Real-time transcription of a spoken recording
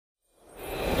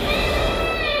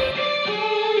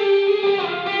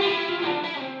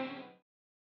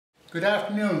Good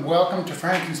afternoon. Welcome to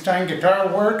Frankinstein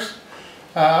Guitar Works.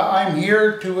 I'm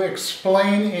here to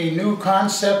explain a new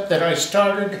concept that I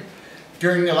started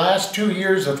during the last 2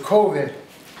 years of COVID.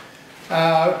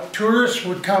 Tourists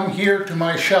would come here to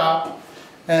my shop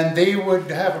and they would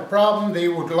have a problem. They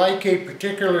would like a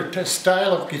particular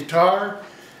style of guitar,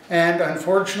 and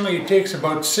unfortunately it takes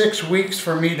about 6 weeks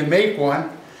for me to make one.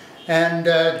 And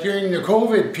during the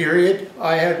COVID period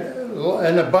I had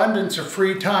an abundance of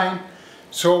free time.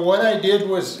 So what I did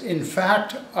was, in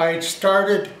fact, I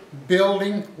started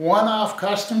building one-off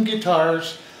custom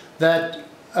guitars that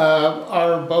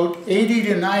are about 80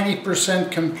 to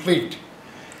 90% complete.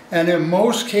 And in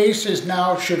most cases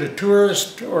now, should a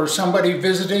tourist or somebody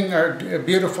visiting our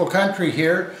beautiful country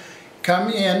here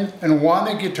come in and want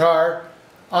a guitar,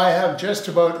 I have just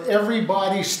about every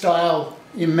body style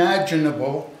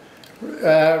imaginable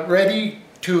ready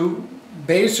to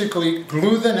basically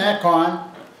glue the neck on,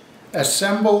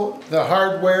 assemble the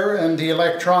hardware and the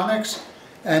electronics,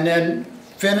 and then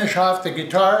finish off the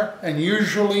guitar. And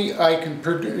usually I can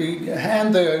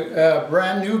hand the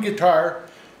brand new guitar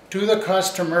to the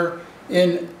customer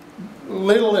in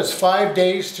little as 5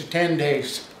 days to 10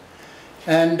 days.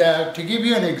 And to give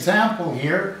you an example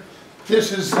here,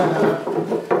 this is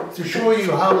to show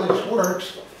you how this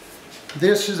works.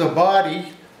 This is a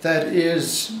body that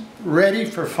is ready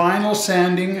for final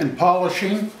sanding and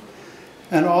polishing.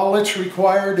 And all that's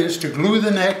required is to glue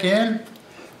the neck in,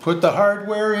 put the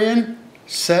hardware in,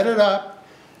 set it up,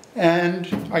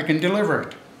 and I can deliver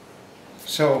it.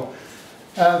 So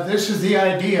this is the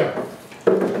idea.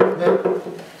 That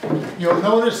you'll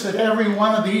notice that every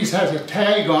one of these has a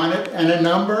tag on it and a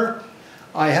number.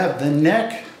 I have the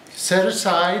neck set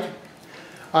aside.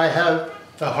 I have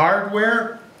the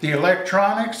hardware, the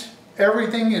electronics,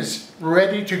 everything is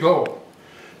ready to go.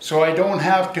 So I don't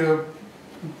have to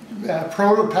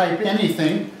prototype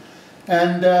anything.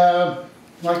 And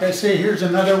like I say, here's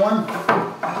another one.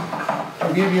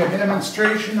 I'll give you a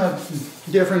demonstration of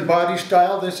different body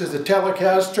style. This is a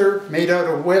Telecaster made out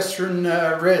of western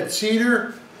red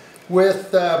cedar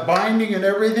with binding and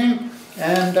everything,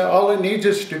 and all it needs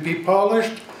is to be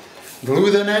polished,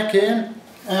 glue the neck in,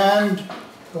 and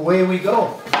away we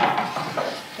go.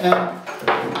 And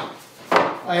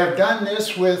I have done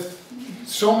this with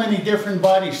so many different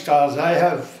body styles. I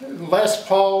have Les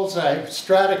Pauls, I have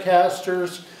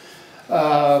Stratocasters,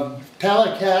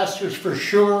 Telecasters for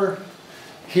sure.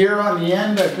 Here on the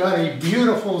end I've got a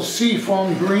beautiful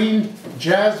seafoam green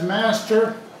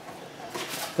Jazzmaster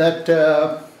that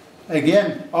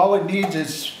again, all it needs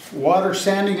is water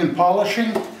sanding and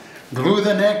polishing, glue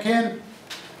the neck in,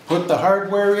 put the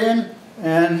hardware in,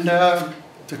 and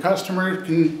the customer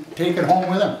can take it home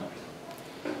with them.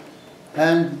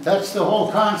 And that's the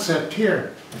whole concept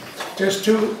here, just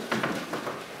to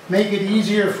make it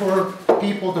easier for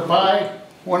people to buy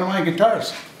one of my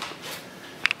guitars.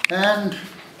 And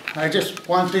I just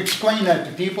want to explain that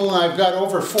to people. I've got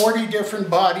over 40 different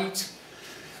bodies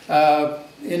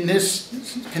in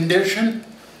this condition,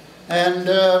 and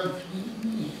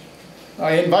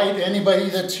I invite anybody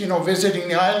that's visiting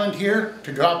the island here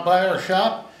to drop by our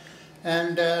shop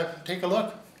and take a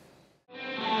look.